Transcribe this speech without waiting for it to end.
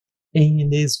In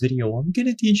this video, I'm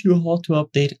gonna teach you how to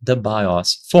update the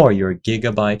BIOS for your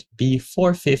GIGABYTE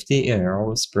B450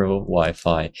 AORUS Pro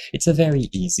Wi-Fi. It's a very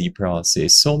easy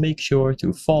process, so make sure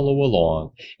to follow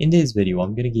along. In this video,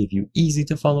 I'm gonna give you easy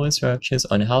to follow instructions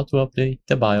on how to update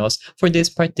the BIOS for this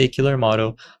particular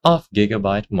model of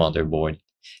GIGABYTE motherboard.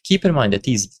 Keep in mind that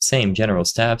these same general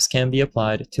steps can be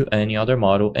applied to any other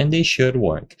model and they should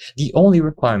work. The only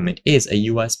requirement is a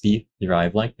USB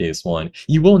drive like this one.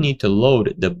 You will need to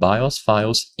load the BIOS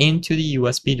files into the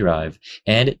USB drive,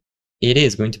 and it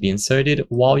is going to be inserted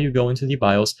while you go into the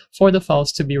BIOS for the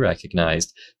files to be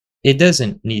recognized. It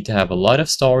doesn't need to have a lot of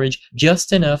storage,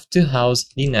 just enough to house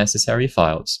the necessary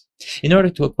files. In order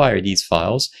to acquire these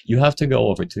files, you have to go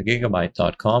over to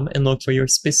gigabyte.com and look for your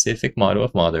specific model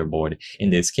of motherboard. In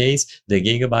this case, the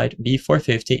GIGABYTE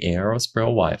B450 AORUS Pro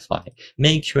Wi-Fi.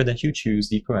 Make sure that you choose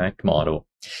the correct model.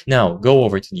 Now, go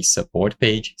over to the support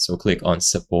page, so click on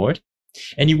support,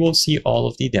 and you will see all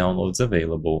of the downloads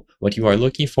available. What you are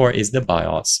looking for is the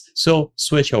BIOS. So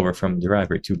switch over from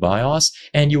driver to BIOS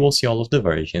and you will see all of the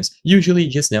versions. Usually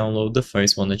just download the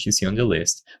first one that you see on the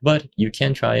list, but you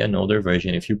can try an older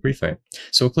version if you prefer.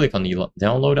 So click on the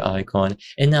download icon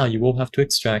and now you will have to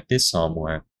extract this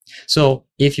somewhere. So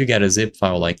if you get a zip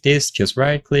file like this, just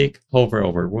right click, hover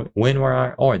over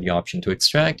WinRAR or the option to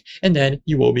extract, and then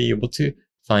you will be able to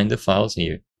find the files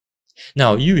here.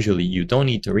 Now, usually you don't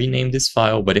need to rename this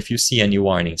file, but if you see any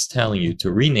warnings telling you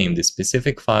to rename this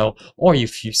specific file, or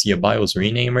if you see a BIOS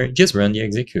renamer, just run the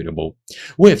executable.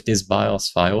 With this BIOS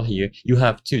file here, you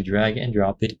have to drag and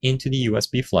drop it into the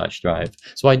USB flash drive.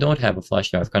 So I don't have a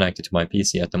flash drive connected to my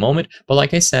PC at the moment, but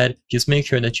like I said, just make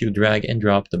sure that you drag and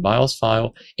drop the BIOS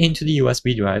file into the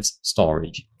USB drive's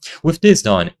storage. With this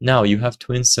done, now you have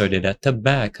to insert it at the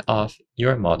back of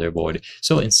your motherboard.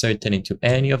 So insert it into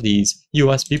any of these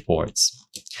USB ports.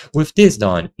 With this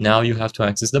done, now you have to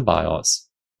access the BIOS.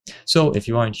 So if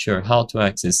you aren't sure how to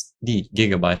access the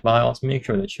GIGABYTE BIOS, make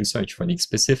sure that you search for the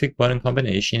specific button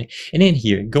combination, and in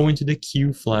here, go into the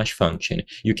Q Flash function.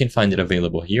 You can find it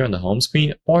available here on the home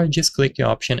screen, or just click the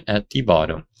option at the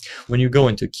bottom. When you go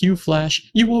into Q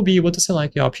Flash, you will be able to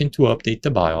select the option to update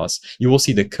the BIOS. You will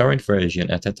see the current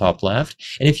version at the top left,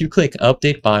 and if you click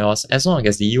Update BIOS, as long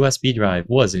as the USB drive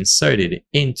was inserted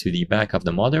into the back of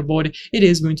the motherboard, it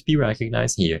is going to be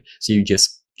recognized here. So you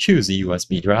just choose the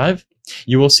USB drive.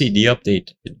 You will see the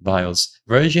update BIOS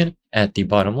version at the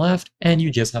bottom left, and you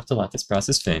just have to let this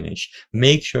process finish.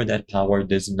 Make sure that power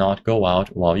does not go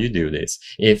out while you do this.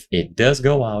 If it does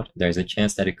go out, there's a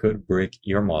chance that it could break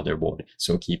your motherboard,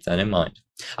 so keep that in mind.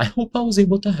 I hope I was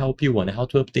able to help you on how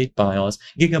to update BIOS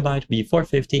GIGABYTE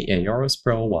B450 AORUS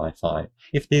Pro Wi-Fi.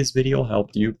 If this video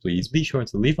helped you, please be sure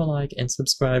to leave a like and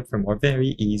subscribe for more very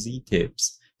easy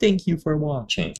tips. Thank you for watching.